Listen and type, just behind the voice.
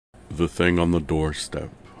The Thing on the Doorstep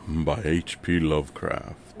by H.P.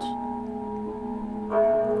 Lovecraft.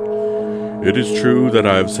 It is true that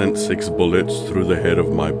I have sent 6 bullets through the head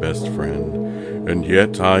of my best friend, and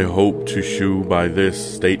yet I hope to shew by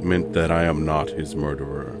this statement that I am not his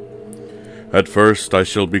murderer. At first I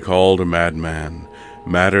shall be called a madman,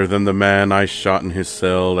 madder than the man I shot in his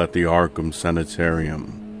cell at the Arkham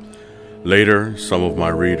Sanitarium. Later, some of my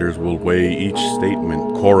readers will weigh each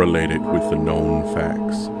statement correlated with the known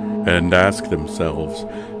facts, and ask themselves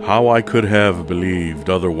how I could have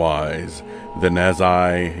believed otherwise than as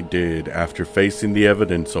I did after facing the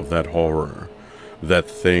evidence of that horror, that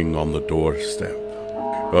thing on the doorstep.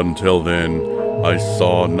 Until then, I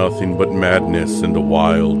saw nothing but madness in the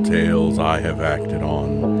wild tales I have acted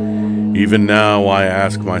on. Even now I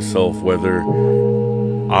ask myself whether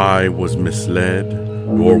I was misled,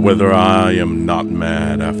 or whether I am not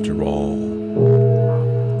mad after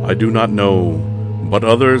all. I do not know, but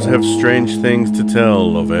others have strange things to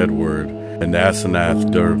tell of Edward and Asenath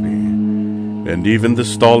Derby, and even the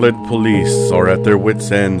stolid police are at their wits'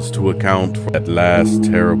 ends to account for that last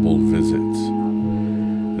terrible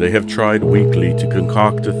visit. They have tried weakly to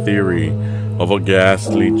concoct a theory of a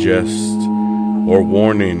ghastly jest or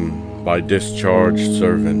warning by discharged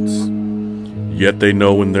servants, yet they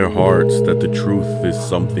know in their hearts that the truth is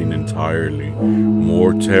something entirely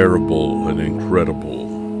more terrible and incredible.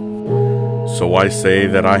 So I say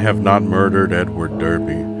that I have not murdered Edward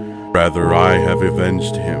Derby, rather I have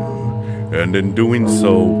avenged him, and in doing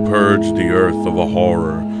so purged the earth of a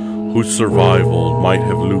horror whose survival might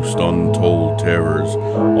have loosed untold terrors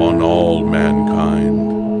on all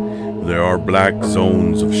mankind. There are black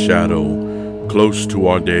zones of shadow close to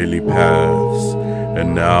our daily paths,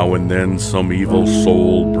 and now and then some evil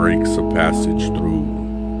soul breaks a passage through.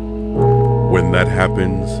 When that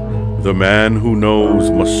happens, the man who knows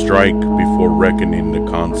must strike before reckoning the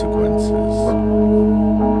consequences.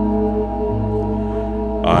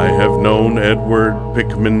 I have known Edward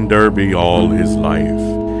Pickman Derby all his life,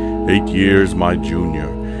 8 years my junior.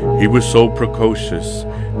 He was so precocious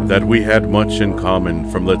that we had much in common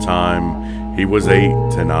from the time he was 8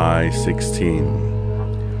 and I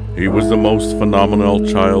 16. He was the most phenomenal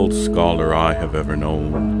child scholar I have ever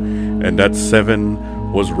known, and at 7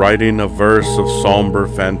 was writing a verse of somber,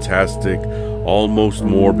 fantastic, almost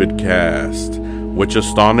morbid cast, which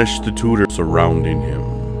astonished the tutors surrounding him.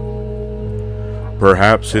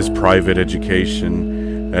 Perhaps his private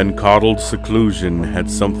education and coddled seclusion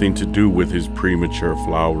had something to do with his premature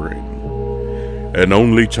flowering. An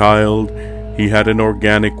only child, he had an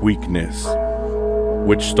organic weakness,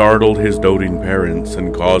 which startled his doting parents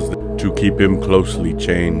and caused them to keep him closely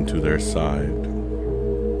chained to their side.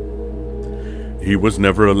 He was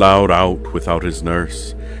never allowed out without his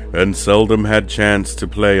nurse, and seldom had chance to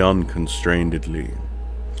play unconstrainedly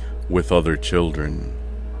with other children.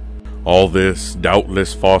 All this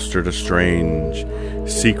doubtless fostered a strange,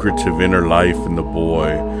 secretive inner life in the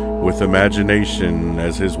boy, with imagination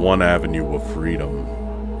as his one avenue of freedom.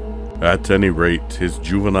 At any rate, his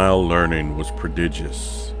juvenile learning was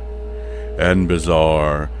prodigious and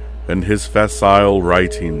bizarre, and his facile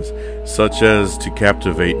writings such as to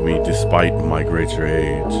captivate me despite my greater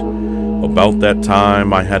age. About that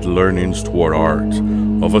time I had learnings toward art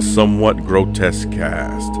of a somewhat grotesque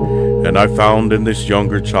cast, and I found in this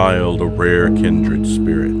younger child a rare kindred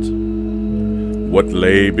spirit. What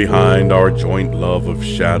lay behind our joint love of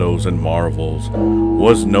shadows and marvels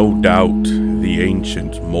was no doubt the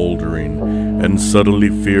ancient, moldering, and subtly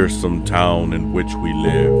fearsome town in which we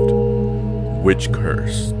lived,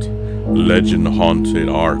 witch-cursed, legend-haunted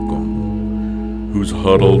Arkham, whose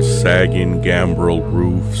huddled, sagging gambrel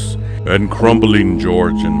roofs and crumbling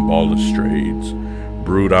Georgian balustrades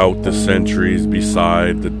brood out the centuries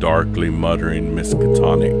beside the darkly muttering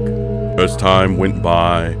Miskatonic. As time went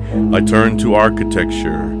by, I turned to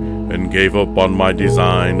architecture and gave up on my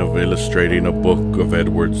design of illustrating a book of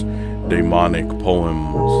Edward's demonic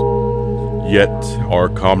poems. Yet our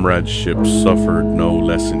comradeship suffered no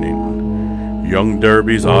lessening. Young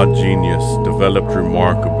Derby's odd genius developed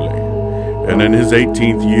remarkably, and in his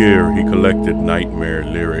 18th year he collected nightmare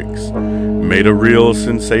lyrics, made a real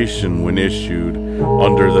sensation when issued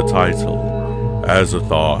under the title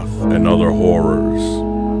Azathoth and Other Horrors.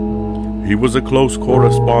 He was a close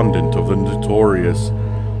correspondent of the notorious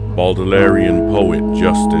Baudelairian poet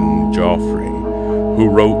Justin Joffre, who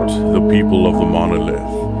wrote The People of the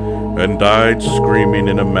Monolith, and died screaming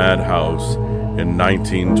in a madhouse in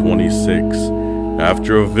 1926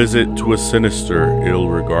 after a visit to a sinister,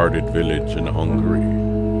 ill-regarded village in Hungary.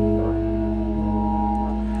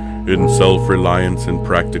 In self-reliance and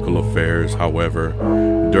practical affairs, however,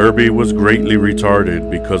 Derby was greatly retarded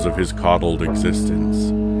because of his coddled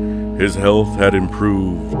existence. His health had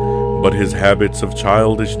improved, but his habits of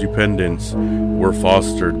childish dependence were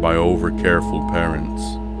fostered by over-careful parents,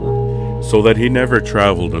 so that he never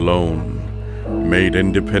traveled alone, made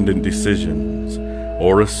independent decisions,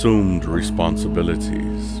 or assumed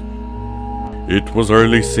responsibilities. It was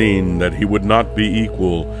early seen that he would not be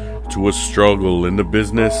equal to a struggle in the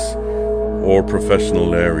business or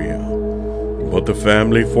professional area, but the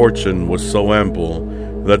family fortune was so ample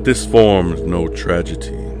that this formed no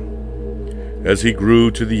tragedy. As he grew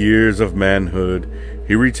to the years of manhood,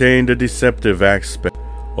 he retained a deceptive aspect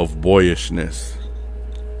of boyishness.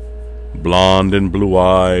 Blond and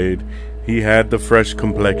blue-eyed, he had the fresh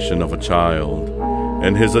complexion of a child,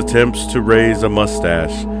 and his attempts to raise a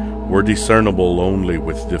mustache were discernible only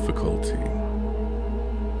with difficulty.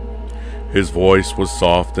 His voice was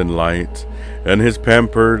soft and light, and his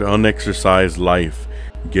pampered, unexercised life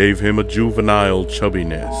gave him a juvenile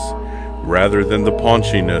chubbiness, rather than the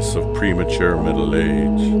paunchiness of premature middle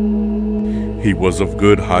age. He was of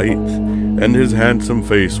good height, and his handsome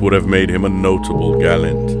face would have made him a notable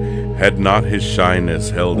gallant, had not his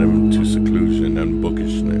shyness held him to seclusion and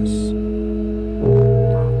bookishness.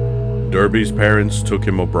 Derby's parents took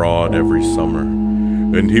him abroad every summer,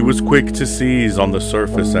 and he was quick to seize on the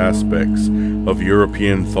surface aspects of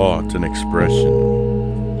European thought and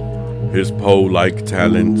expression. His Poe-like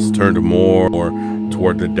talents turned more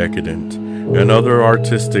toward the decadent, and other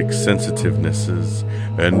artistic sensitivenesses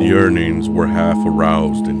and yearnings were half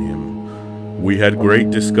aroused in him. We had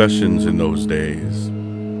great discussions in those days.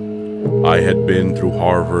 I had been through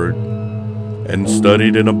Harvard and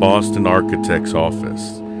studied in a Boston architect's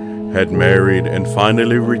office, had married and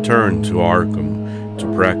finally returned to Arkham to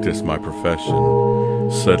practice my profession,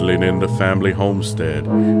 settling in the family homestead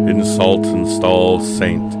in Saltonstall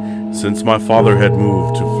St. since my father had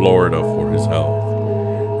moved to Florida for his health.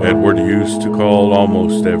 Edward used to call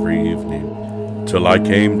almost every evening, till I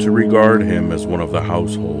came to regard him as one of the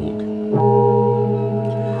household.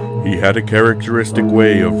 He had a characteristic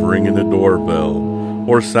way of ringing the doorbell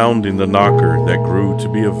or sounding the knocker that grew to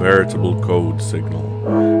be a veritable code signal,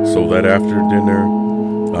 so that after dinner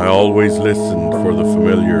I always listened for the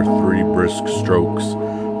familiar 3 brisk strokes,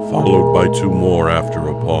 followed by 2 more after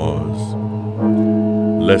a pause.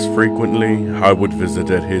 Less frequently, I would visit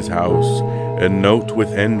at his house and note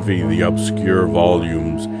with envy the obscure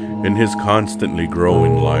volumes in his constantly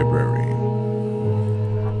growing library.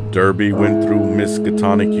 Derby went through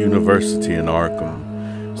Miskatonic University in Arkham,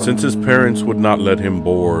 since his parents would not let him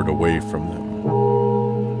board away from them.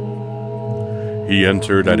 He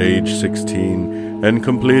entered at age 16 and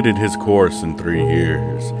completed his course in 3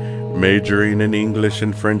 years, majoring in English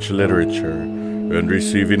and French literature, and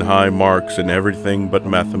receiving high marks in everything but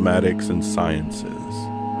mathematics and sciences.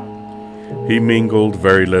 He mingled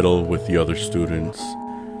very little with the other students,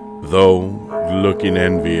 though looking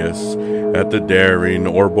envious at the daring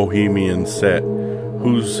or bohemian set,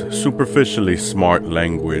 whose superficially smart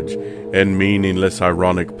language and meaningless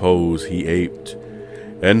ironic pose he aped,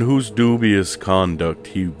 and whose dubious conduct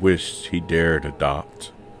he wished he dared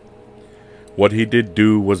adopt. What he did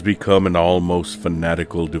do was become an almost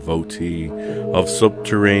fanatical devotee of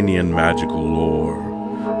subterranean magical lore,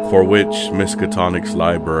 for which Miskatonic's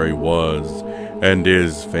library was and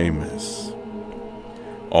is famous.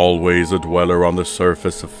 Always a dweller on the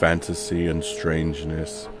surface of fantasy and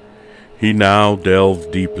strangeness, he now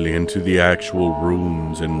delved deeply into the actual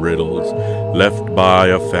runes and riddles left by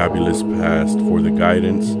a fabulous past for the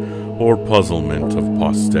guidance or puzzlement of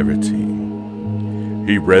posterity.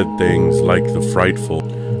 He read things like the frightful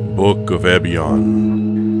Book of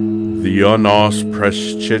Ebion, the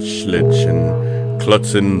Unaussprechlichen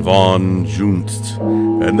Klutzen von Junst,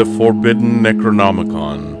 and the forbidden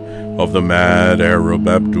Necronomicon of the mad Arab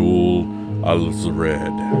Abdul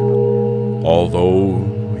al-Zared, although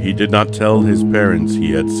he did not tell his parents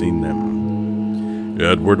he had seen them.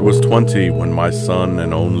 Edward was 20 when my son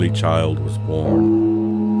and only child was born.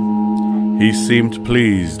 He seemed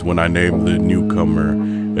pleased when I named the newcomer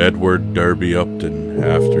Edward Derby Upton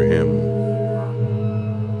after him.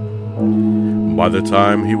 By the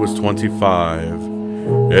time he was 25,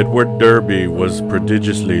 Edward Derby was a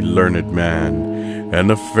prodigiously learned man and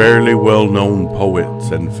a fairly well-known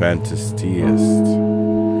poet and fantastiist,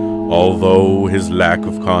 although his lack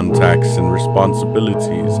of contacts and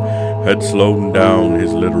responsibilities had slowed down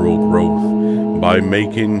his literal growth by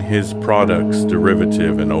making his products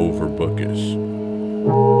derivative and overbookish.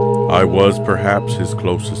 I was perhaps his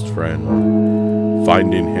closest friend,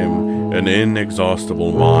 finding him an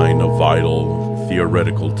inexhaustible mine of vital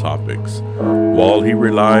theoretical topics, while he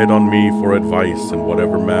relied on me for advice in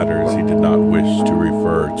whatever matters he did not wish to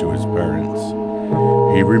refer to his parents.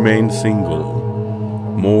 He remained single,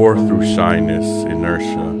 more through shyness,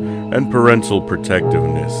 inertia, and parental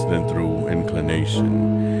protectiveness than through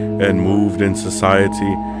inclination, and moved in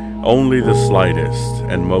society only the slightest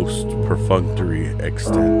and most perfunctory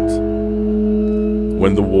extent.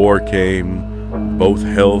 When the war came, both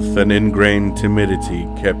health and ingrained timidity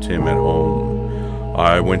kept him at home.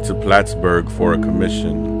 I went to Plattsburgh for a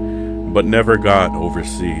commission, but never got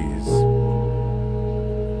overseas.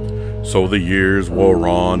 So the years wore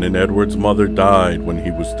on, and Edward's mother died when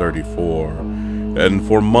he was 34, and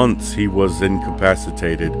for months he was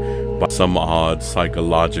incapacitated by some odd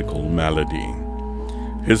psychological malady.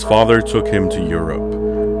 His father took him to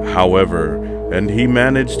Europe, however, and he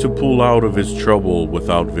managed to pull out of his trouble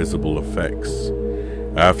without visible effects.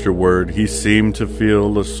 Afterward, he seemed to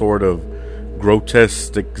feel a sort of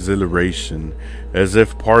grotesque exhilaration, as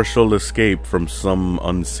if partial escape from some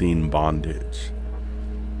unseen bondage.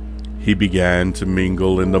 He began to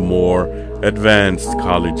mingle in the more advanced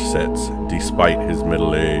college sets despite his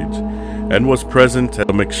middle age, and was present at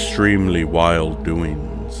some extremely wild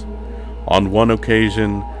doings. On one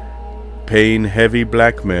occasion, paying heavy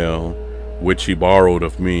blackmail, which he borrowed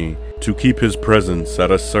of me, to keep his presence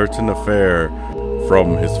at a certain affair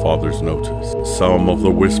from his father's notice. Some of the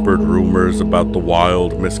whispered rumors about the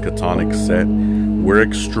wild Miskatonic set were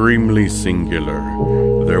extremely singular.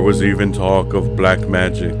 There was even talk of black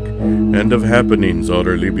magic and of happenings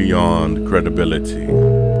utterly beyond credibility.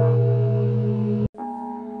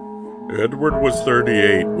 Edward was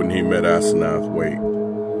 38 when he met Asenath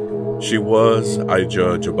Waite. She was, I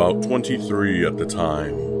judge, about 23 at the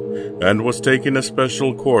time, and was taking a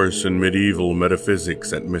special course in medieval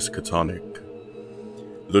metaphysics at Miskatonic.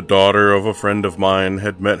 The daughter of a friend of mine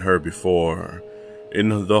had met her before,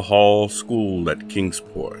 in the Hall School at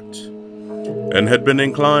Kingsport, and had been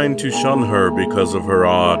inclined to shun her because of her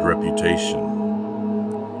odd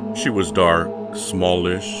reputation. She was dark,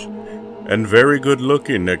 smallish, and very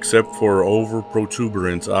good-looking except for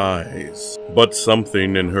over-protuberant eyes, but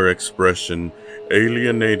something in her expression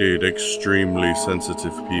alienated extremely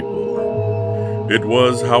sensitive people. It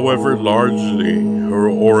was, however, largely her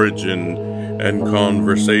origin and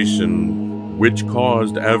conversation which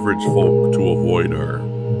caused average folk to avoid her.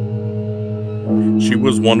 She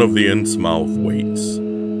was one of the Innsmouth Waites,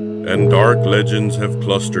 and dark legends have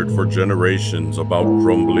clustered for generations about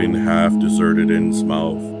crumbling, half-deserted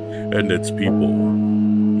Innsmouth and its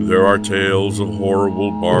people. There are tales of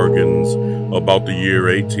horrible bargains about the year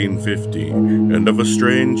 1850, and of a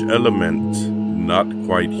strange element, not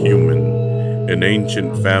quite human, in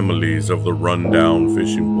ancient families of the run-down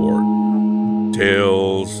fishing port.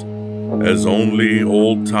 Tales as only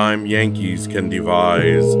old-time Yankees can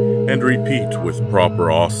devise and repeat with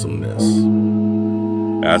proper awesomeness.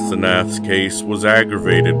 Asenath's case was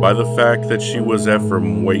aggravated by the fact that she was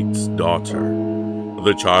Ephraim Waite's daughter,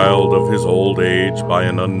 the child of his old age by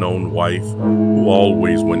an unknown wife who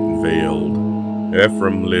always went veiled.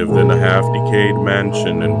 Ephraim lived in a half-decayed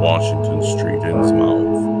mansion in Washington Street,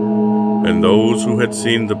 Innsmouth, and those who had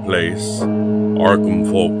seen the place,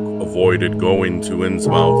 Arkham folk, avoided going to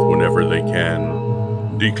Innsmouth whenever they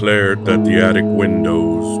can, declared that the attic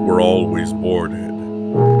windows were always boarded,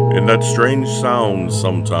 and that strange sounds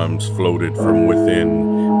sometimes floated from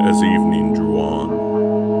within as evening drew on.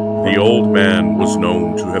 The old man was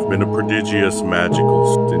known to have been a prodigious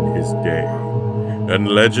magicalist in his day, and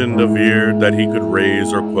legend averred that he could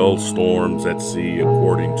raise or quell storms at sea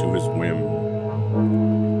according to his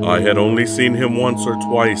whim. I had only seen him once or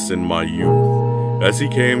twice in my youth, as he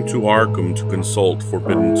came to Arkham to consult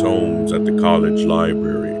forbidden tomes at the college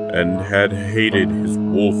library, and had hated his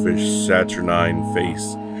wolfish, saturnine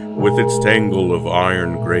face with its tangle of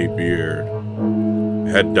iron-gray beard,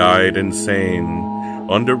 had died insane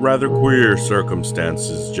under rather queer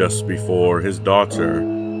circumstances just before his daughter,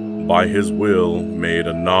 by his will, made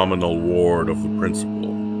a nominal ward of the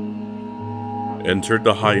principal, entered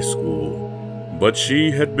the high school, but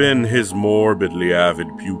she had been his morbidly avid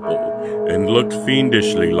pupil, and looked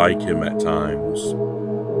fiendishly like him at times.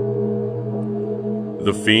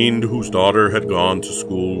 The fiend whose daughter had gone to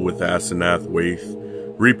school with Asenath Waite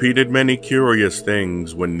repeated many curious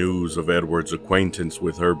things when news of Edward's acquaintance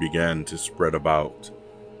with her began to spread about.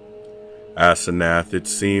 Asenath, it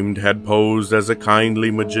seemed, had posed as a kindly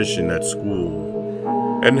magician at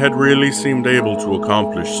school, and had really seemed able to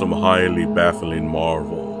accomplish some highly baffling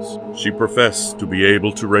marvels. She professed to be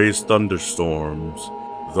able to raise thunderstorms,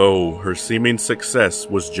 though her seeming success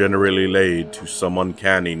was generally laid to some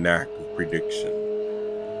uncanny knack of prediction.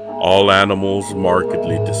 All animals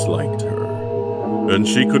markedly disliked her, and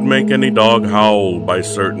she could make any dog howl by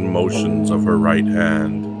certain motions of her right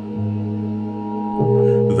hand.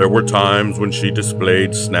 There were times when she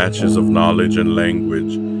displayed snatches of knowledge and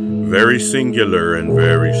language, very singular and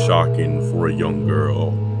very shocking for a young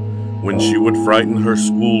girl, when she would frighten her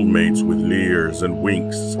schoolmates with leers and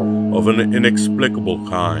winks of an inexplicable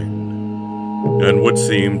kind, and would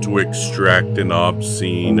seem to extract an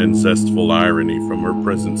obscene and zestful irony from her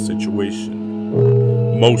present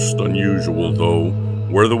situation. Most unusual, though,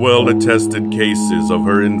 were the well-attested cases of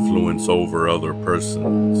her influence over other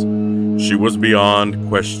persons. She was beyond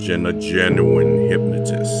question a genuine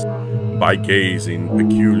hypnotist. By gazing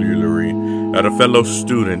peculiarly at a fellow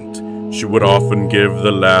student, she would often give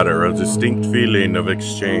the latter a distinct feeling of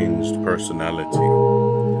exchanged personality,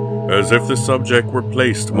 as if the subject were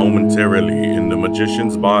placed momentarily in the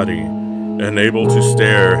magician's body and able to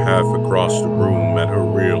stare half across the room at her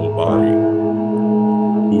real body,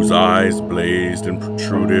 whose eyes blazed and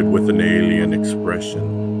protruded with an alien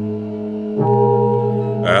expression.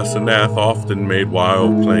 Asenath often made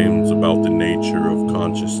wild claims about the nature of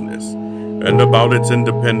consciousness and about its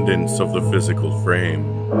independence of the physical frame,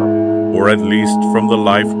 or at least from the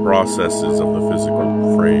life processes of the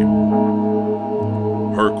physical frame.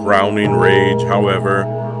 Her crowning rage, however,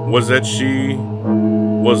 was that she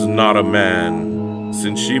was not a man,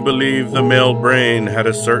 since she believed the male brain had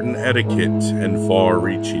a certain etiquette and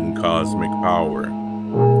far-reaching cosmic power.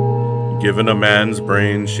 Given a man's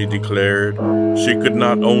brain, she declared, she could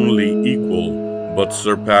not only equal, but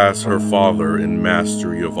surpass her father in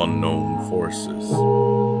mastery of unknown forces.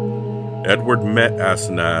 Edward met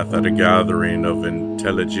Asenath at a gathering of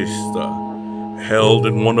Intelligista, held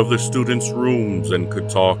in one of the students' rooms, and could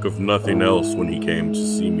talk of nothing else when he came to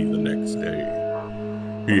see me the next day.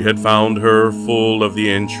 He had found her full of the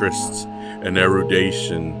interests and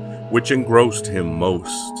erudition which engrossed him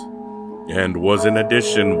most, and was in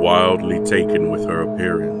addition wildly taken with her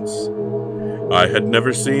appearance. I had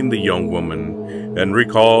never seen the young woman, and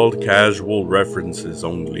recalled casual references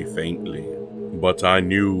only faintly, but I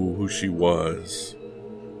knew who she was.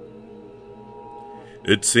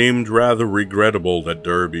 It seemed rather regrettable that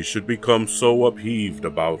Derby should become so upheaved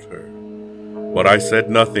about her, but I said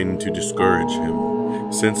nothing to discourage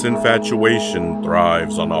him, since infatuation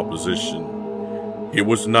thrives on opposition. He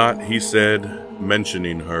was not, he said,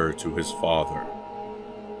 mentioning her to his father.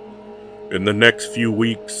 In the next few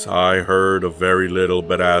weeks, I heard of very little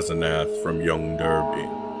but Asenath from young Derby.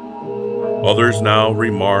 Others now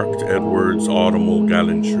remarked Edward's autumnal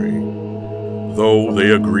gallantry, though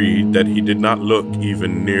they agreed that he did not look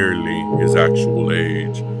even nearly his actual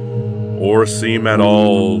age, or seem at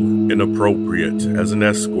all inappropriate as an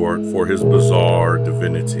escort for his bizarre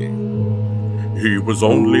divinity. He was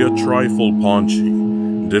only a trifle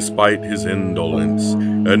paunchy, despite his indolence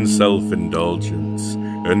and self-indulgence,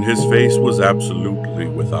 and his face was absolutely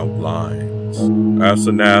without lines.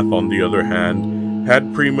 Asenath, on the other hand,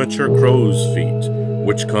 had premature crow's feet,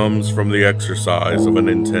 which comes from the exercise of an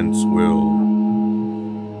intense will.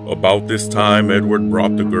 About this time, Edward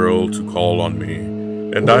brought the girl to call on me,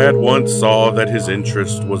 and I at once saw that his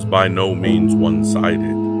interest was by no means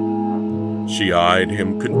one-sided. She eyed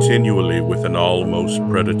him continually with an almost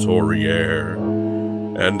predatory air,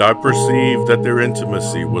 and I perceived that their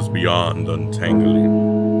intimacy was beyond untangling.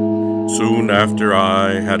 Soon after,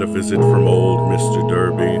 I had a visit from old Mr.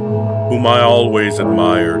 Derby, whom I always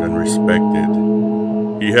admired and respected.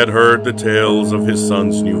 He had heard the tales of his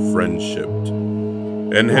son's new friendship,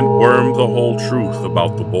 and had wormed the whole truth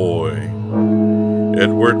about the boy.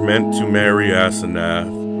 Edward meant to marry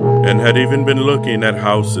Asenath, and had even been looking at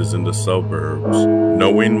houses in the suburbs,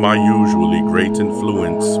 knowing my usually great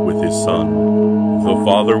influence with his son. The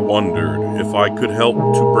father wondered if I could help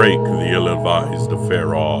to break the ill-advised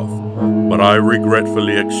affair off, but I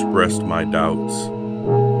regretfully expressed my doubts.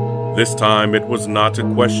 This time it was not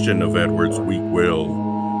a question of Edward's weak will,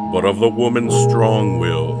 but of the woman's strong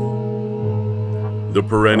will. The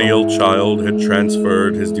perennial child had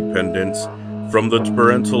transferred his dependence from the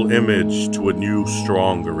parental image to a new,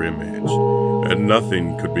 stronger image, and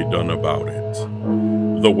nothing could be done about it.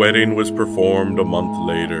 The wedding was performed a month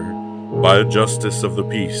later by a justice of the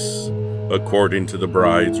peace, according to the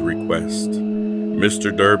bride's request.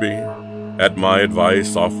 Mr. Derby, at my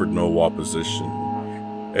advice, offered no opposition,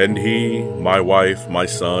 and he, my wife, my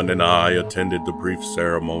son, and I attended the brief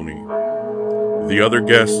ceremony, the other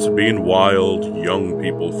guests being wild young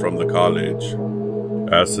people from the college.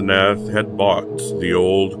 Asenath had bought the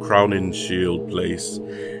old Crowninshield place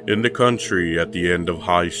in the country at the end of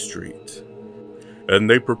High Street, and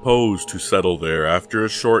they proposed to settle there after a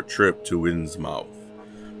short trip to Innsmouth.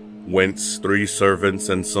 whence 3 servants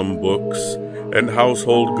and some books and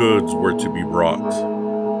household goods were to be brought.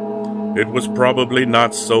 It was probably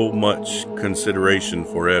not so much consideration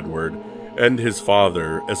for Edward and his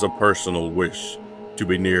father as a personal wish to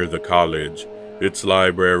be near the college, its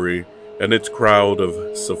library, and its crowd of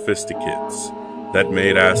sophisticates that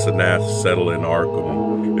made Asenath settle in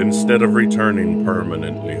Arkham instead of returning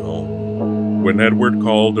permanently home. When Edward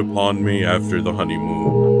called upon me after the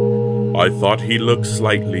honeymoon, I thought he looked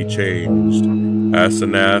slightly changed.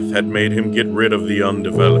 Asenath had made him get rid of the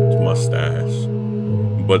undeveloped mustache.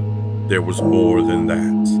 But there was more than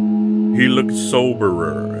that. He looked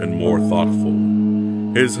soberer and more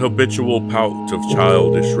thoughtful, his habitual pout of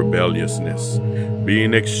childish rebelliousness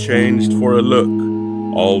being exchanged for a look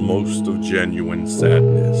almost of genuine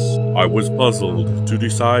sadness. I was puzzled to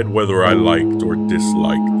decide whether I liked or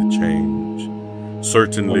disliked the change.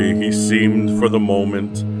 Certainly, he seemed for the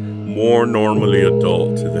moment more normally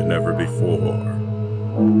adult than ever before.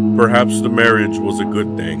 Perhaps the marriage was a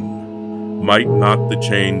good thing. Might not the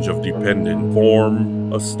change of dependent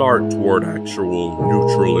form a start toward actual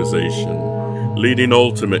neutralization, leading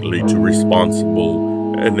ultimately to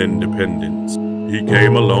responsible and independence? He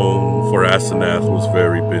came alone, for Asenath was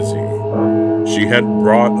very busy. She had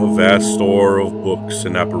brought a vast store of books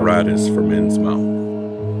and apparatus from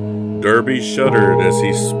Innsmouth. Derby shuddered as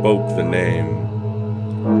he spoke the name,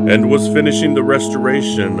 and was finishing the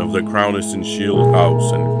restoration of the Crowness and Shield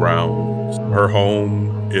house and grounds. Her home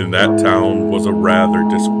in that town was a rather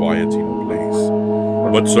disquieting place,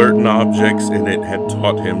 but certain objects in it had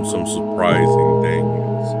taught him some surprising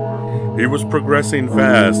things. He was progressing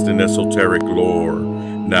fast in esoteric lore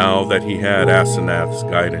now that he had Asenath's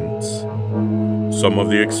guidance. Some of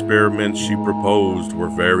the experiments she proposed were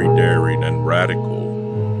very daring and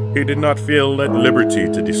radical. He did not feel at liberty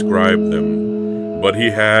to describe them, but he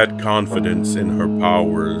had confidence in her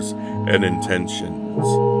powers and intentions.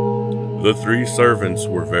 The 3 servants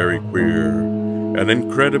were very queer, an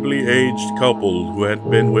incredibly aged couple who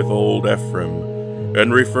had been with old Ephraim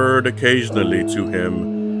and referred occasionally to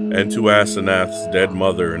him and to Asenath's dead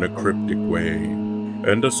mother in a cryptic way,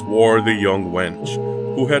 and a swarthy young wench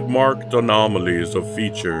who had marked anomalies of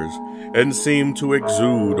features and seemed to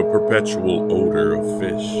exude a perpetual odor of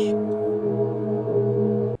fish.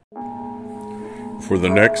 For the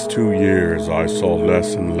next 2 years I saw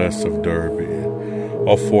less and less of Derby.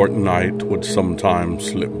 A fortnight would sometimes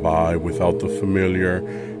slip by without the familiar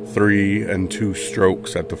 3 and 2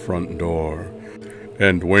 strokes at the front door.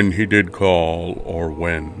 And when he did call, or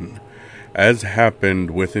when, as happened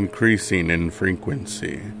with increasing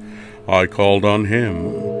infrequency, I called on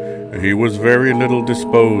him, he was very little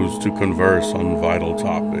disposed to converse on vital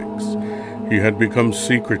topics. He had become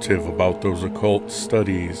secretive about those occult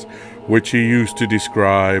studies which he used to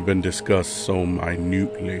describe and discuss so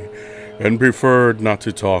minutely, and preferred not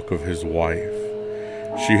to talk of his wife.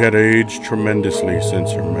 She had aged tremendously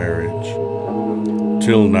since her marriage.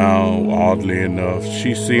 Till now, oddly enough,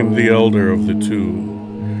 she seemed the elder of the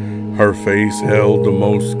 2. Her face held the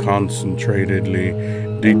most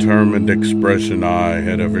concentratedly determined expression I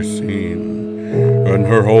had ever seen, and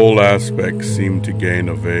her whole aspect seemed to gain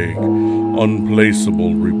a vague,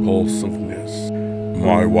 unplaceable repulsiveness.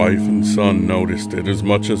 My wife and son noticed it as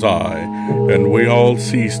much as I, and we all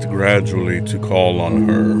ceased gradually to call on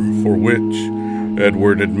her, for which,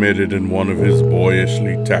 Edward admitted in one of his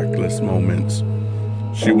boyishly tactless moments,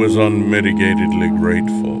 she was unmitigatedly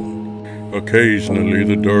grateful. Occasionally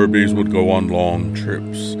the Derbys would go on long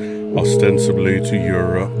trips, ostensibly to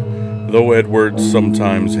Europe, though Edward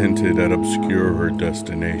sometimes hinted at obscurer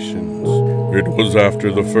destinations. It was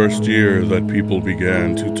after the first year that people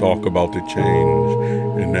began to talk about the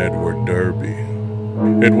change in Edward Derby.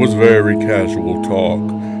 It was very casual talk,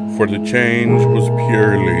 for the change was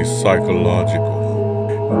purely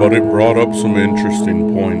psychological, but it brought up some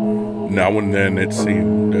interesting points. Now and then, it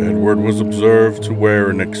seemed, Edward was observed to wear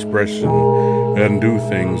an expression and do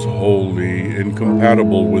things wholly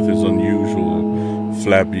incompatible with his unusual,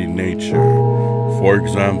 flabby nature. For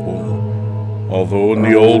example, although in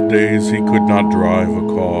the old days he could not drive a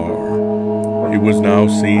car, he was now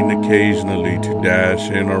seen occasionally to dash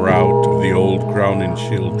in or out of the old Crown and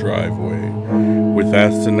Shield driveway, with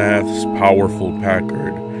Asenath's powerful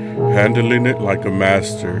Packard, handling it like a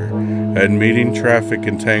master, and meeting traffic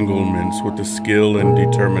entanglements with a skill and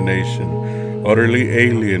determination utterly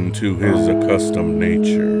alien to his accustomed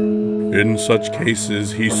nature. In such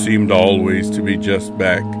cases, he seemed always to be just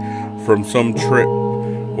back from some trip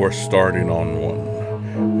or starting on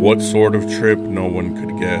one. What sort of trip, no one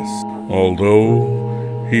could guess,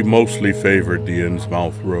 although he mostly favored the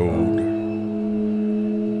Innsmouth road.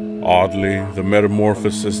 Oddly, the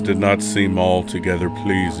metamorphosis did not seem altogether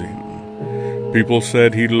pleasing. People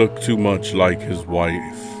said he looked too much like his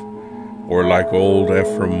wife, or like old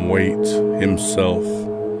Ephraim Waite himself.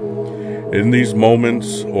 In these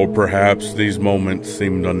moments, or perhaps these moments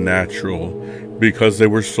seemed unnatural because they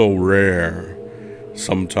were so rare.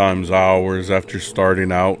 Sometimes hours after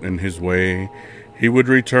starting out in his way, he would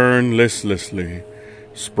return listlessly,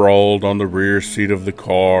 sprawled on the rear seat of the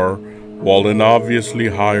car, while an obviously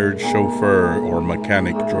hired chauffeur or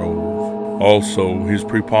mechanic drove. Also, his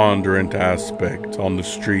preponderant aspect on the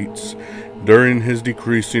streets during his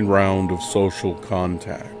decreasing round of social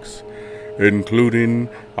contacts, including,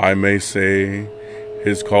 I may say,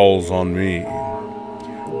 his calls on me,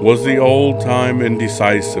 was the old-time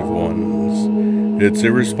indecisive ones, its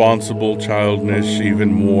irresponsible childishness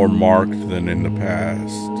even more marked than in the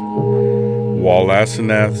past. While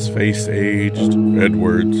Asenath's face aged,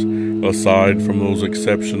 Edwards, aside from those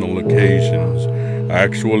exceptional occasions,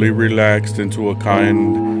 actually relaxed into a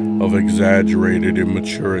kind of exaggerated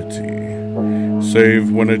immaturity,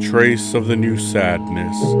 save when a trace of the new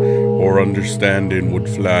sadness or understanding would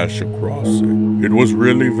flash across it. It was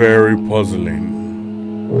really very puzzling.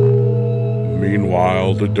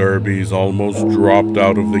 Meanwhile, the Derbys almost dropped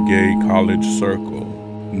out of the gay college circle,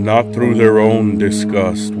 not through their own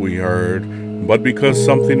disgust, we heard, but because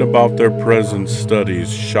something about their present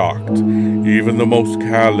studies shocked even the most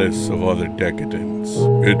callous of other decadents.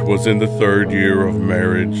 It was in the third year of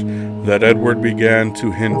marriage that Edward began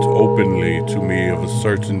to hint openly to me of a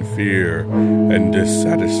certain fear and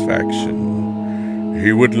dissatisfaction.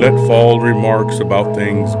 He would let fall remarks about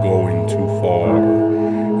things going too far,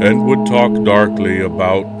 and would talk darkly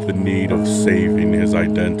about the need of saving his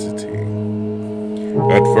identity.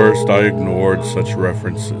 At first I ignored such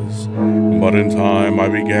references, but in time I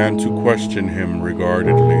began to question him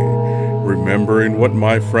regardedly, remembering what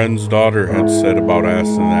my friend's daughter had said about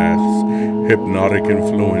Asenath's hypnotic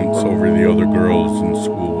influence over the other girls in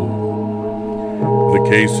school. The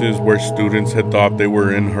cases where students had thought they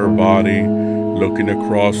were in her body, looking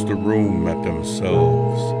across the room at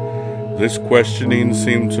themselves. This questioning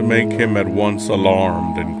seemed to make him at once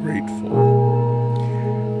alarmed and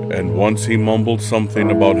grateful. And once he mumbled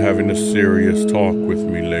something about having a serious talk with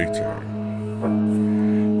me later.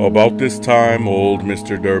 About this time, old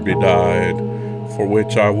Mr. Derby died, for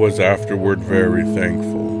which I was afterward very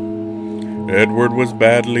thankful. Edward was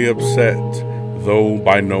badly upset, though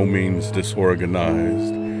by no means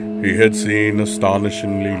disorganized. He had seen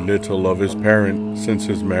astonishingly little of his parent since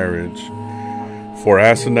his marriage, for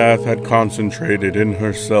Asenath had concentrated in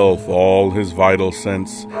herself all his vital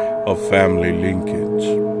sense of family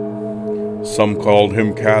linkage. Some called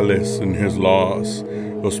him callous in his loss,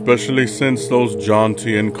 especially since those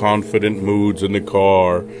jaunty and confident moods in the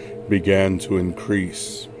car began to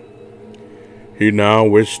increase. He now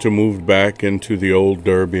wished to move back into the old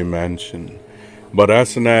Derby mansion, but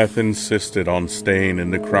Asenath insisted on staying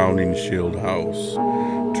in the Crowning Shield house,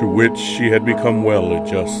 to which she had become well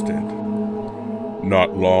adjusted.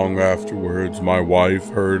 Not long afterwards, my wife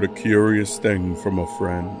heard a curious thing from a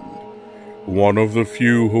friend, one of the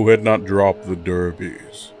few who had not dropped the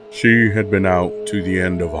Derbys. She had been out to the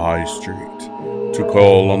end of High Street to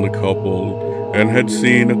call on the couple and had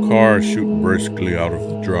seen a car shoot briskly out of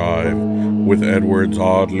the drive with Edward's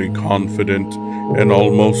oddly confident and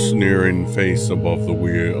almost sneering face above the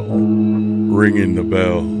wheel. Ringing the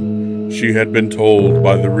bell, she had been told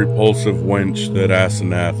by the repulsive wench that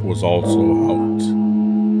Asenath was also out,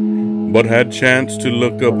 but had chanced to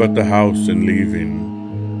look up at the house in leaving.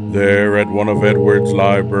 There, at one of Edward's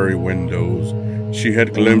library windows, she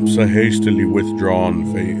had glimpsed a hastily withdrawn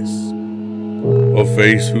face. A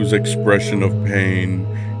face whose expression of pain,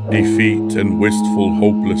 defeat, and wistful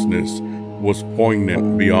hopelessness was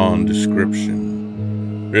poignant beyond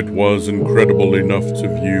description. It was incredible enough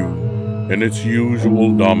to view in its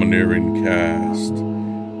usual domineering cast.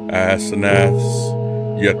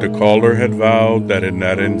 Asenath's, yet the caller had vowed that in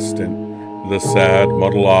that instant the sad,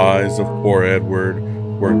 muddled eyes of poor Edward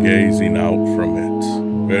were gazing out from it.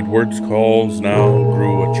 Edward's calls now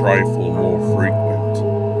grew a trifle more frequent,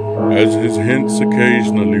 as his hints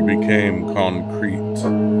occasionally became concrete.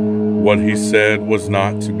 What he said was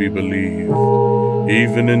not to be believed,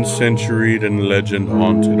 even in centuried and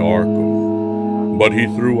legend-haunted Arkham, but he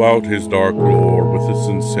threw out his dark lore with a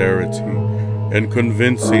sincerity and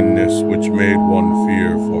convincingness which made one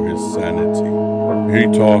fear for his sanity. He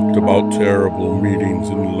talked about terrible meetings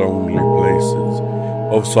in lonely places,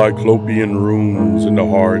 of cyclopean rooms in the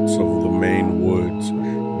hearts of the Maine woods,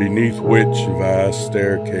 beneath which vast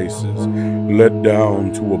staircases led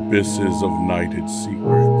down to abysses of nighted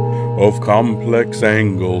secret, of complex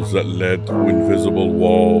angles that led through invisible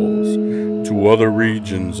walls to other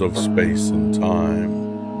regions of space and time,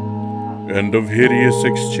 and of hideous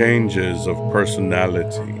exchanges of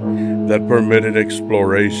personality that permitted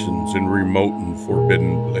explorations in remote and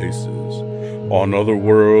forbidden places, on other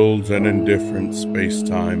worlds and in different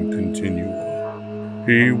space-time continua.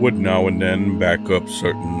 He would now and then back up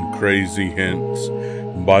certain crazy hints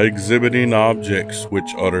by exhibiting objects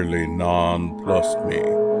which utterly nonplussed me,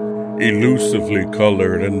 elusively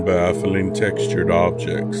colored and baffling textured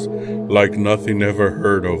objects like nothing ever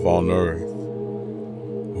heard of on Earth,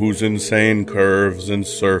 whose insane curves and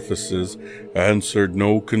surfaces answered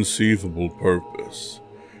no conceivable purpose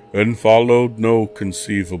and followed no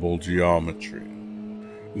conceivable geometry.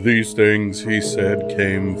 These things, he said,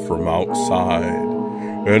 came from outside,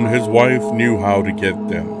 and his wife knew how to get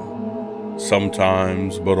them.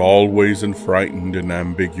 Sometimes, but always in frightened and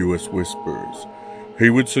ambiguous whispers, he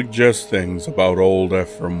would suggest things about old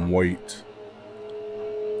Ephraim Waite,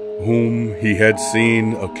 whom he had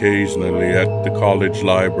seen occasionally at the college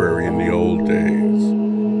library in the old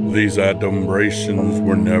days. These adumbrations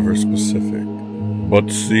were never specific, but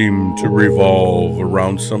seemed to revolve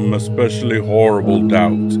around some especially horrible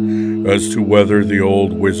doubt as to whether the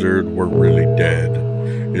old wizard were really dead,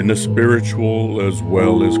 in a spiritual as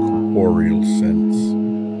well as corporeal sense.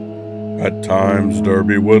 At times,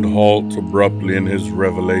 Derby would halt abruptly in his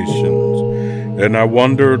revelations, and I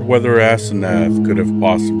wondered whether Asenath could have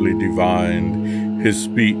possibly divined his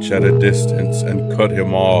speech at a distance and cut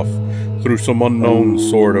him off through some unknown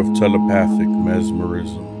sort of telepathic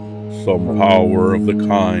mesmerism, some power of the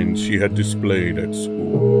kind she had displayed at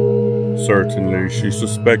school. Certainly, she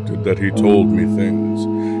suspected that he told me things,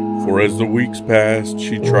 for as the weeks passed,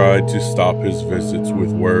 she tried to stop his visits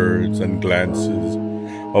with words and glances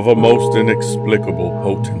of a most inexplicable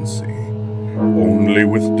potency. Only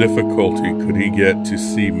with difficulty could he get to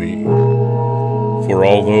see me, for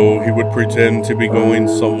although he would pretend to be going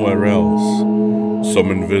somewhere else,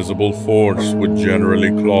 some invisible force would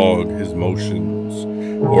generally clog his motions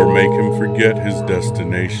or make him forget his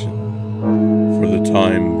destination. For the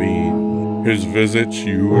time being, his visits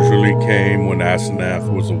usually came when Asenath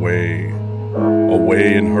was away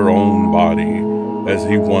in her own body, as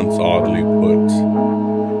he once oddly put.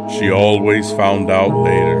 She always found out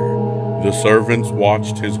later. The servants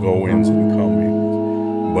watched his goings and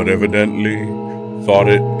comings, but evidently thought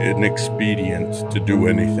it inexpedient to do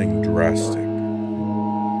anything drastic.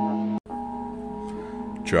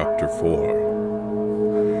 Chapter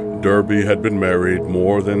 4. Derby had been married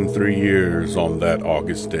more than 3 years on that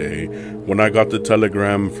August day when I got the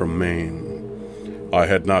telegram from Maine. I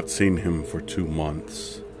had not seen him for 2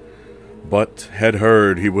 months, but had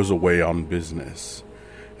heard he was away on business.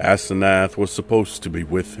 Asenath was supposed to be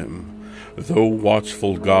with him, though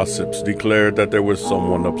watchful gossips declared that there was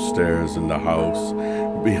someone upstairs in the house,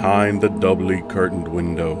 behind the doubly curtained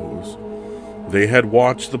windows. They had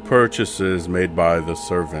watched the purchases made by the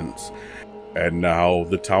servants, and now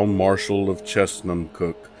the town marshal of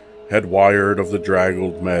Chesnuncook had wired of the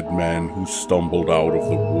draggled madman who stumbled out of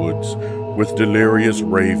the woods with delirious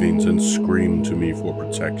ravings and screamed to me for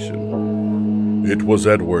protection. It was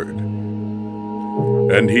Edward,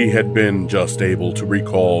 and he had been just able to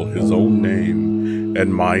recall his own name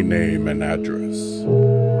and my name and address.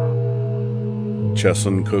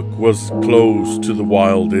 Chesnuncook was close to the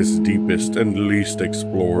wildest, deepest, and least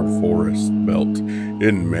explored forest belt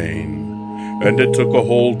in Maine, and it took a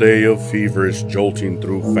whole day of feverish jolting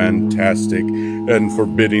through fantastic and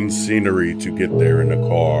forbidding scenery to get there in a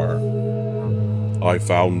car. I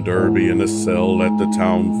found Derby in a cell at the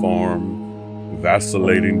town farm,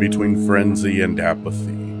 vacillating between frenzy and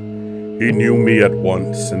apathy. He knew me at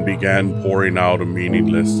once and began pouring out a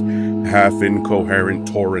meaningless, half-incoherent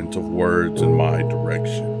torrent of words in my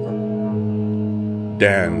direction.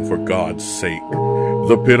 Dan, for God's sake,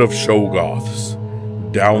 the pit of Shoggoths,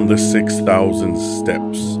 down the 6,000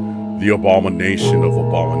 steps, the abomination of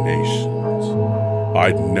abominations.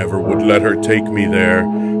 I never would let her take me there.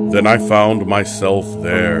 Then I found myself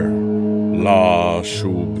there. La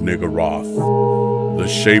Shub Niggurath. The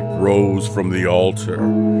shape rose from the altar,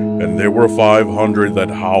 and there were 500 that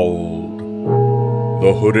howled.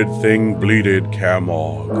 The hooded thing bleated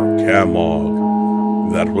Camog,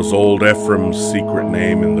 Camog. That was old Ephraim's secret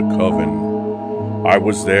name in the coven. I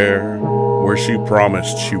was there, where she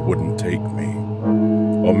promised she wouldn't take me.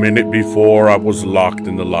 A minute before, I was locked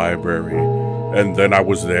in the library, and then I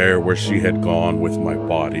was there where she had gone with my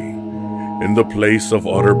body, in the place of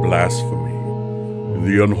utter blasphemy,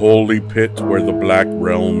 the unholy pit where the black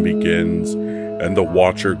realm begins and the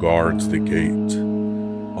watcher guards the gate.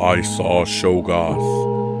 I saw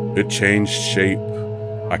Shoggoth, It changed shape.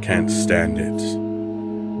 I can't stand it.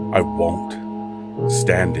 I won't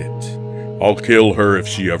stand it. I'll kill her if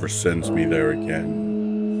she ever sends me there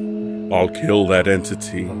again. I'll kill that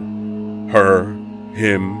entity. Her,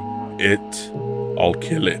 him, it. I'll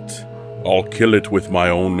kill it. I'll kill it with my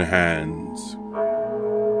own hands.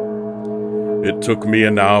 It took me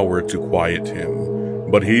an hour to quiet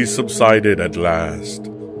him, but he subsided at last.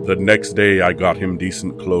 The next day I got him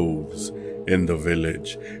decent clothes in the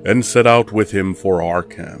village and set out with him for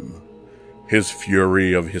Arkham. His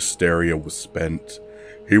fury of hysteria was spent.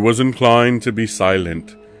 He was inclined to be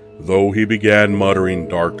silent, though he began muttering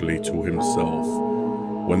darkly to himself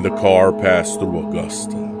when the car passed through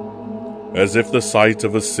Augusta, as if the sight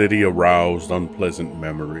of a city aroused unpleasant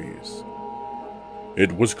memories.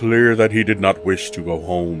 It was clear that he did not wish to go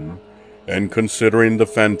home, and considering the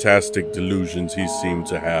fantastic delusions he seemed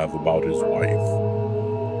to have about his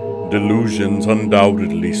wife, delusions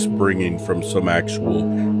undoubtedly springing from some actual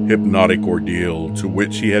hypnotic ordeal to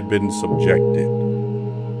which he had been subjected,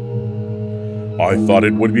 I thought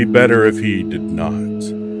it would be better if he did not.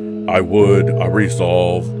 I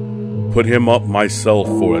resolved, put him up myself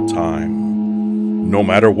for a time, no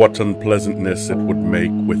matter what unpleasantness it would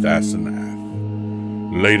make with Asenath.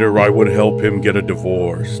 Later I would help him get a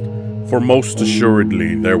divorce, for most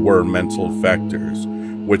assuredly there were mental factors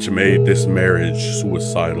which made this marriage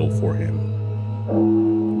suicidal for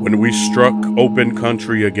him. When we struck open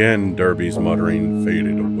country again, Derby's muttering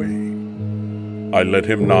faded away. I let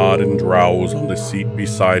him nod and drowse on the seat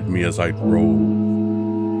beside me as I drove.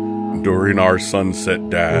 During our sunset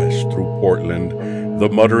dash through Portland, the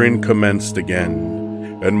muttering commenced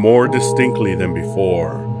again, and more distinctly than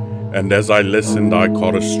before, and as I listened I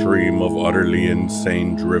caught a stream of utterly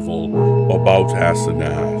insane drivel about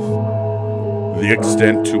Asenath. The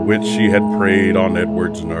extent to which she had preyed on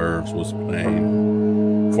Edward's nerves was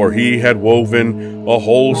plain, for he had woven a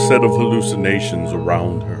whole set of hallucinations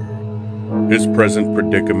around her. His present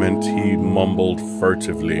predicament, he mumbled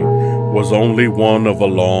furtively, was only one of a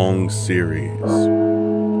long series.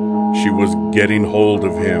 She was getting hold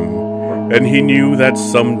of him, and he knew that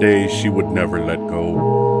someday she would never let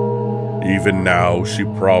go. Even now, she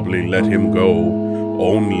probably let him go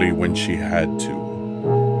only when she had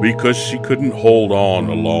to, because she couldn't hold on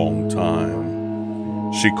a long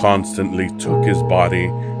time. She constantly took his body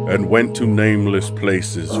and went to nameless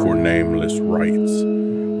places for nameless rites,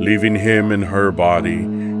 leaving him in her body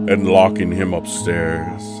and locking him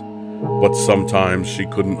upstairs. But sometimes she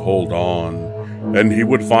couldn't hold on, and he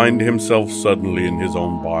would find himself suddenly in his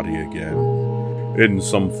own body again, in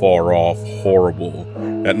some far-off, horrible,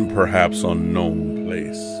 and perhaps unknown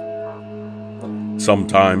place.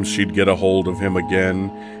 Sometimes she'd get a hold of him again,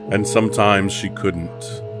 and sometimes she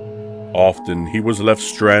couldn't. Often he was left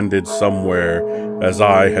stranded somewhere as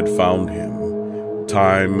I had found him.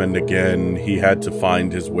 Time and again he had to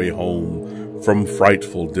find his way home from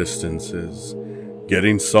frightful distances,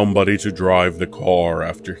 getting somebody to drive the car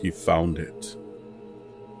after he found it.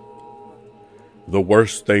 The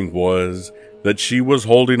worst thing was that she was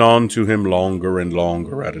holding on to him longer and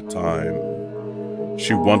longer at a time.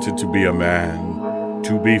 She wanted to be a man,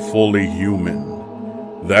 to be fully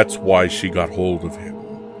human. That's why she got hold of him.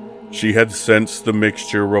 She had sensed the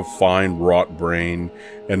mixture of fine wrought brain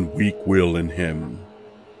and weak will in him.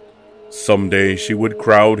 Someday she would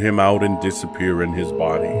crowd him out and disappear in his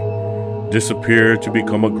body, disappear to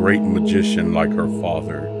become a great magician like her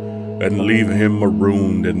father, and leave him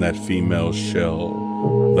marooned in that female shell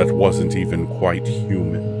that wasn't even quite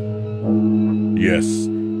human. Yes,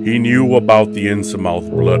 he knew about the Innsmouth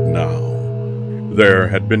blood now. There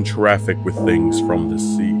had been traffic with things from the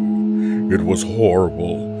sea. It was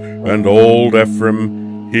horrible, and old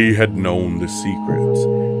Ephraim, he had known the secret,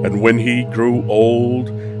 and when he grew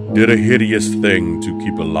old, did a hideous thing to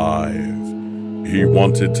keep alive. He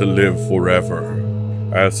wanted to live forever.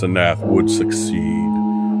 Asenath would succeed.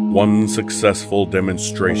 One successful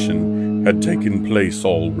demonstration had taken place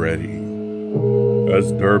already.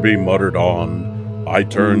 As Derby muttered on, I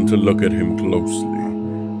turned to look at him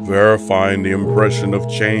closely, verifying the impression of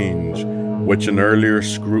change which an earlier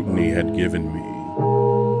scrutiny had given me.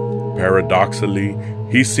 Paradoxically,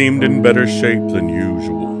 he seemed in better shape than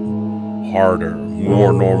usual, harder,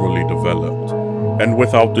 more normally developed, and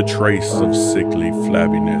without the trace of sickly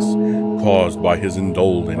flabbiness caused by his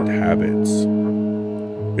indolent habits.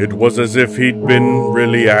 It was as if he'd been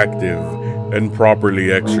really active and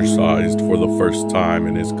properly exercised for the first time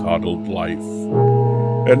in his coddled life,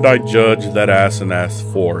 and I judged that Asenath's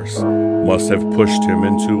force must have pushed him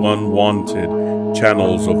into unwanted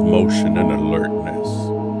channels of motion and alertness.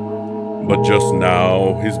 But just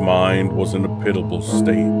now his mind was in a pitiable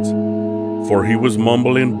state, for he was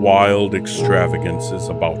mumbling wild extravagances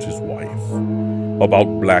about his wife,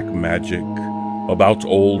 about black magic, about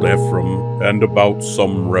old Ephraim, and about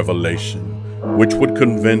some revelation which would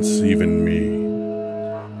convince even me.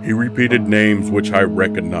 He repeated names which I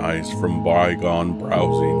recognized from bygone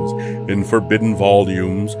browsings in forbidden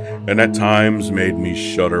volumes, and at times made me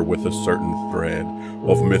shudder with a certain thread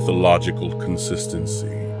of mythological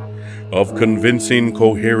consistency, of convincing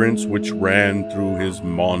coherence which ran through his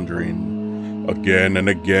maundering. Again and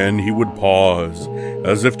again he would pause,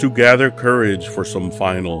 as if to gather courage for some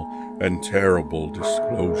final and terrible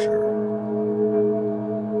disclosure.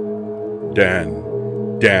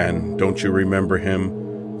 Dan, don't you remember him?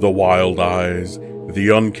 The wild eyes, the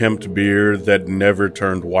unkempt beard that never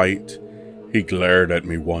turned white. He glared at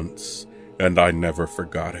me once, and I never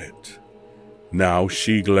forgot it. Now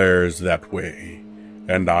she glares that way,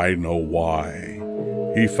 and I know why.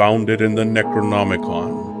 He found it in the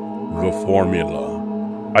Necronomicon, the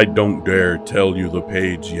formula. I don't dare tell you the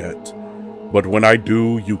page yet, but when I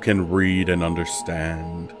do, you can read and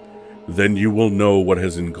understand. Then you will know what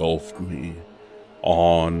has engulfed me.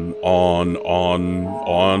 On,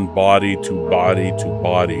 body to body to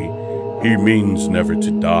body, he means never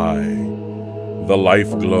to die. The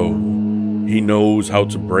life glow, he knows how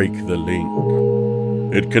to break the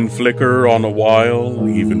link. It can flicker on a while,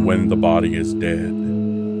 even when the body is dead.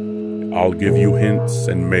 I'll give you hints,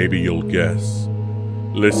 and maybe you'll guess.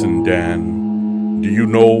 Listen, Dan, do you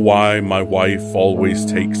know why my wife always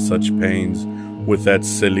takes such pains with that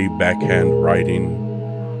silly backhand writing?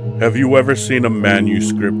 Have you ever seen a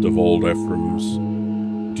manuscript of old Ephraim's?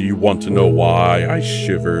 Do you want to know why I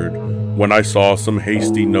shivered when I saw some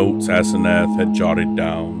hasty notes Asenath had jotted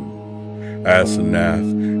down?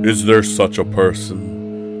 Asenath, is there such a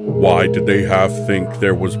person? Why did they think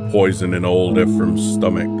there was poison in old Ephraim's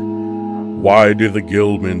stomach? Why did the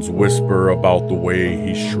Gilmans whisper about the way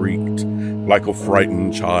he shrieked like a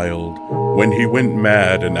frightened child when he went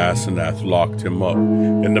mad and Asenath locked him up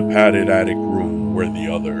in the padded attic room where the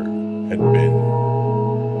other had been?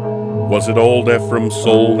 Was it old Ephraim's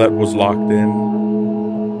soul that was locked in?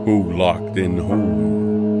 Who locked in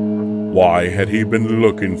whom? Why had he been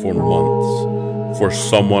looking for months for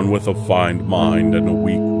someone with a fine mind and a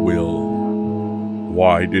weak will?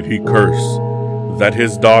 Why did he curse that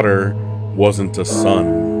his daughter wasn't a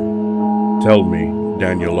son? Tell me,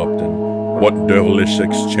 Daniel Upton, what devilish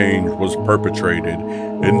exchange was perpetrated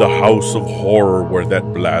in the house of horror where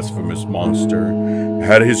that blasphemous monster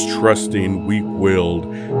had his trusting, weak-willed,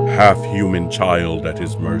 half-human child at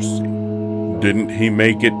his mercy? Didn't he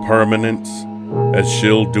make it permanent, as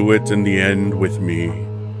she'll do it in the end with me?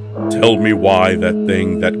 Tell me why that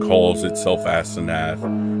thing that calls itself Asenath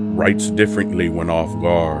writes differently when off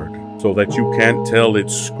guard, so that you can't tell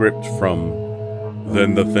its script from.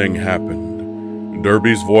 Then the thing happened.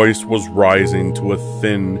 Derby's voice was rising to a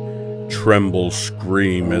thin, tremble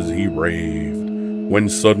scream as he raved, when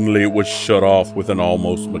suddenly it was shut off with an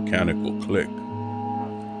almost mechanical click.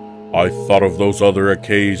 I thought of those other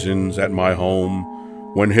occasions at my home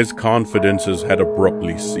when his confidences had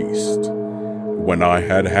abruptly ceased, when I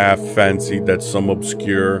had half fancied that some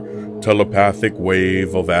obscure telepathic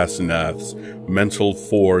wave of Asenath's mental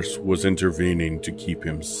force was intervening to keep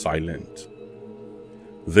him silent.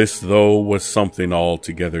 This, though, was something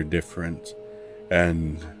altogether different,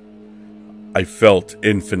 and I felt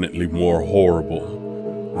infinitely more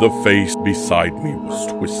horrible. The face beside me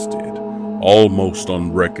was twisted, almost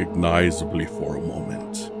unrecognizably for a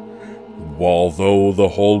moment, although the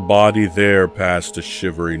whole body there passed a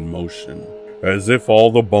shivering motion, as if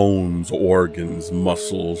all the bones, organs,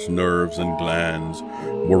 muscles, nerves, and glands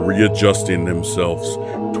were readjusting themselves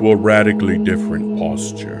to a radically different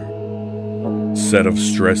posture, set of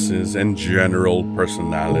stresses, and general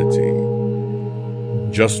personality.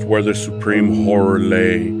 Just where the supreme horror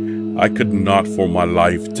lay, I could not for my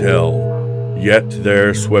life tell, yet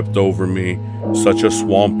there swept over me such a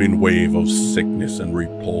swamping wave of sickness and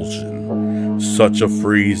repulsion, such a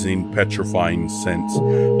freezing, petrifying sense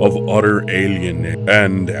of utter alienation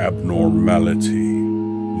and abnormality,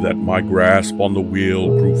 that my grasp on the wheel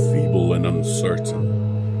grew feeble and uncertain.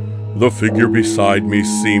 The figure beside me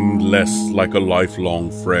seemed less like a lifelong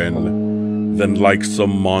friend than like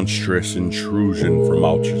some monstrous intrusion from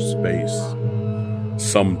outer space,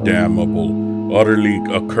 some damnable, utterly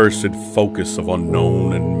accursed focus of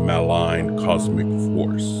unknown and malign cosmic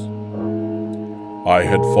force. I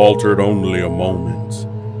had faltered only a moment,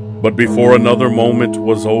 but before another moment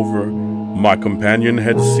was over, my companion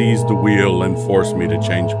had seized the wheel and forced me to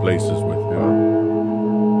change places with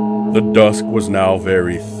him. The dusk was now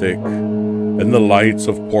very thick, and the lights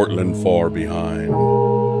of Portland far behind,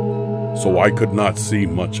 so I could not see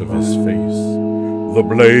much of his face. The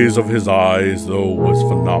blaze of his eyes, though, was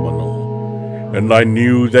phenomenal, and I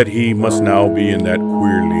knew that he must now be in that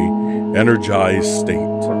queerly energized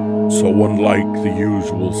state, so unlike the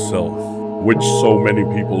usual self, which so many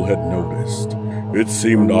people had noticed. It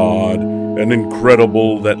seemed odd and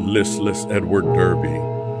incredible that listless Edward Derby,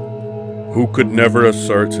 who could never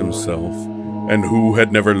assert himself and who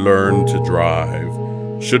had never learned to drive,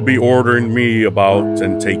 should be ordering me about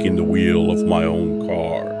and taking the wheel of my own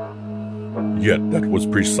car. Yet that was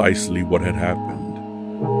precisely what had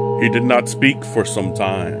happened. He did not speak for some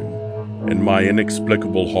time. In my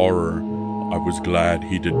inexplicable horror, I was glad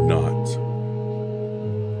he did not.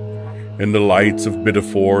 In the lights of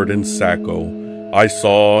Biddeford and Sacco, I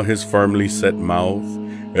saw his firmly set mouth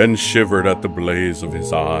and shivered at the blaze of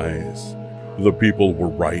his eyes. The people were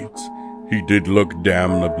right. He did look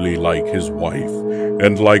damnably like his wife,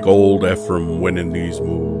 and like old Ephraim when in these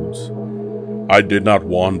moods. I did not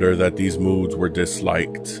wonder that these moods were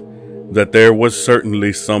disliked, that there was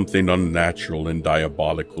certainly something unnatural and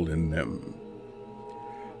diabolical in them.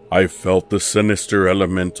 I felt the sinister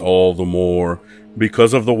element all the more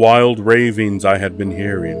because of the wild ravings I had been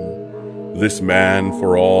hearing. This man,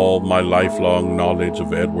 for all my lifelong knowledge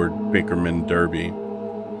of Edward Pickerman Derby,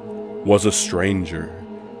 was a stranger,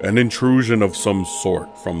 an intrusion of some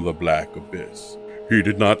sort from the black abyss. He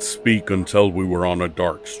did not speak until we were on a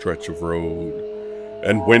dark stretch of road,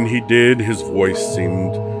 and when he did, his voice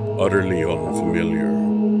seemed utterly unfamiliar.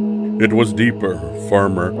 It was deeper,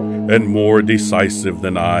 firmer, and more decisive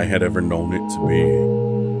than I had ever known it to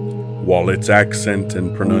be, while its accent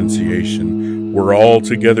and pronunciation were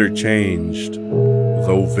altogether changed,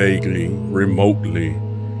 though vaguely, remotely,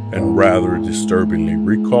 and rather disturbingly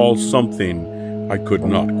recalled something I could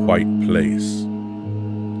not quite place.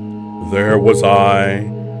 There was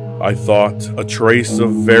I thought, a trace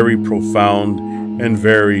of very profound and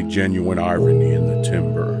very genuine irony in the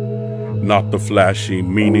timbre, not the flashy,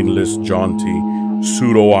 meaningless, jaunty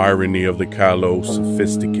pseudo-irony of the callow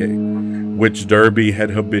sophisticate, which Derby had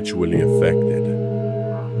habitually affected,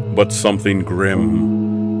 but something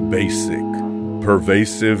grim, basic,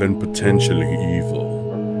 pervasive, and potentially evil.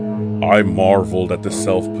 I marveled at the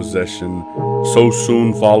self-possession so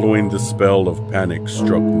soon following the spell of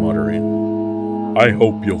panic-struck muttering. "I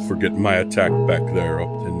hope you'll forget my attack back there,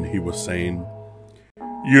 Upton," he was saying.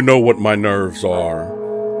 "You know what my nerves are,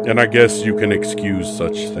 and I guess you can excuse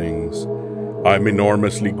such things. I'm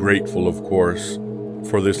enormously grateful, of course,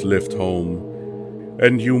 for this lift home,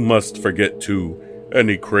 and you must forget, too,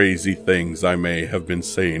 any crazy things I may have been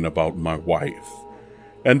saying about my wife,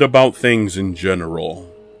 and about things in general.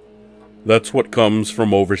 That's what comes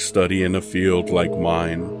from overstudy in a field like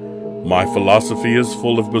mine. My philosophy is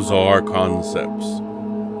full of bizarre concepts,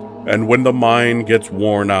 and when the mind gets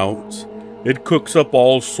worn out, it cooks up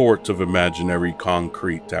all sorts of imaginary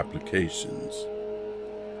concrete applications.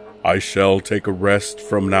 I shall take a rest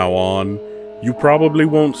from now on. You probably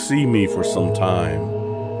won't see me for some time,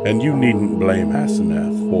 and you needn't blame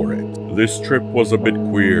Asenath for it. This trip was a bit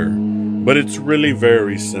queer, but it's really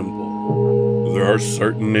very simple. There are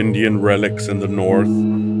certain Indian relics in the north.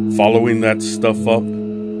 Following that stuff up,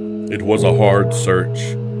 it was a hard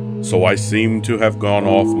search, so I seem to have gone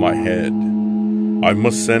off my head. I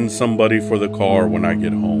must send somebody for the car when I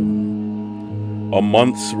get home. A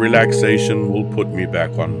month's relaxation will put me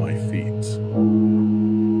back on my feet.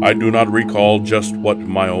 I do not recall just what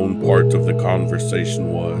my own part of the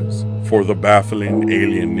conversation was, for the baffling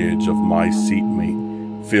alienage of my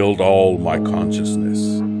seatmate filled all my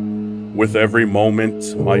consciousness. With every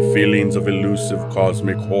moment, my feelings of elusive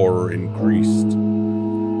cosmic horror increased,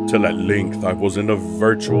 till at length I was in a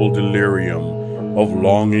virtual delirium of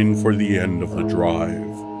longing for the end of the drive.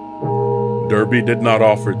 Derby did not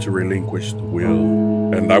offer to relinquish the wheel,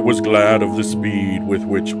 and I was glad of the speed with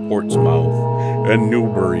which Portsmouth and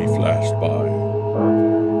Newbury flashed by.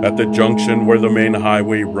 At the junction where the main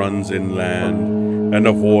highway runs inland and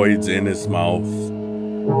avoids Innismouth,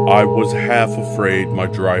 I was half afraid my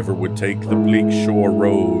driver would take the bleak shore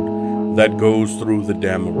road that goes through the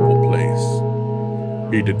damnable place.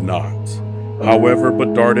 He did not, however,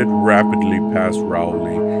 but darted rapidly past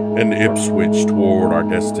Rowley and Ipswich toward our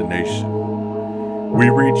destination. We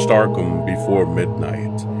reached Arkham before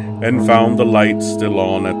midnight and found the lights still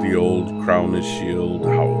on at the old Crown Shield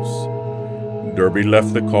house. Derby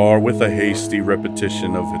left the car with a hasty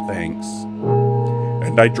repetition of thanks,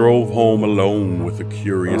 and I drove home alone with a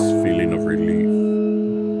curious feeling of relief.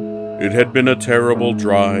 It had been a terrible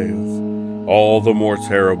drive, all the more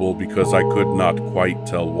terrible because I could not quite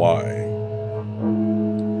tell why.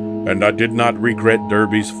 and I did not regret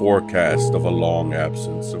Derby's forecast of a long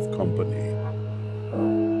absence of company.